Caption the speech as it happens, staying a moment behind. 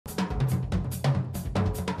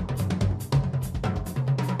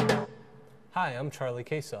Hi, I'm Charlie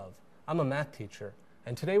Kasov. I'm a math teacher,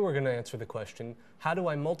 and today we're going to answer the question, how do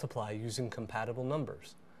I multiply using compatible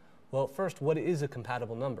numbers? Well, first, what is a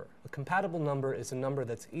compatible number? A compatible number is a number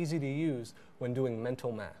that's easy to use when doing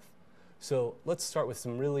mental math. So let's start with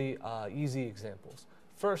some really easy examples.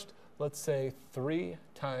 First, let's say 3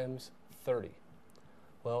 times 30.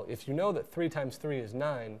 Well, if you know that 3 times 3 is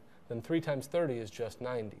 9, then 3 times 30 is just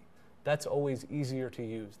 90. That's always easier to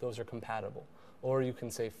use. Those are compatible. Or you can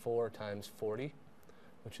say 4 times 40,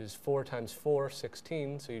 which is 4 times 4,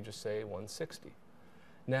 16, so you just say 160.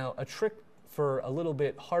 Now, a trick for a little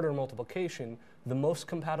bit harder multiplication, the most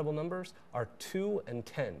compatible numbers are 2 and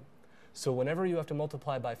 10. So whenever you have to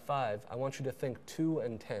multiply by 5, I want you to think 2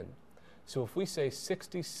 and 10. So if we say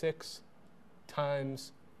 66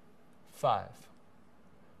 times 5,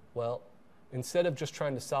 well, instead of just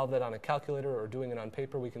trying to solve that on a calculator or doing it on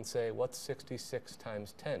paper, we can say, what's 66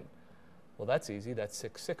 times 10? Well, that's easy. That's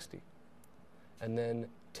 660. And then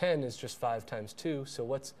 10 is just 5 times 2, so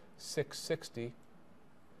what's 660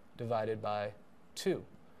 divided by 2?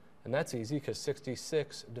 And that's easy because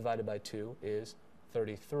 66 divided by 2 is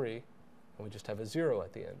 33, and we just have a 0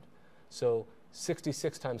 at the end. So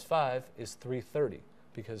 66 times 5 is 330,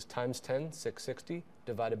 because times 10, 660,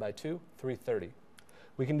 divided by 2, 330.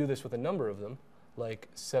 We can do this with a number of them, like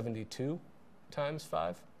 72 times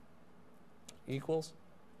 5 equals,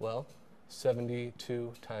 well,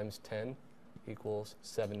 72 times 10 equals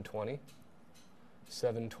 720.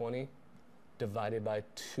 720 divided by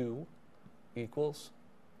 2 equals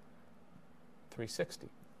 360,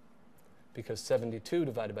 because 72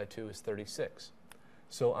 divided by 2 is 36.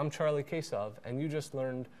 So I'm Charlie Kasov, and you just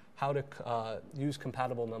learned how to use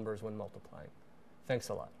compatible numbers when multiplying. Thanks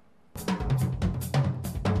a lot.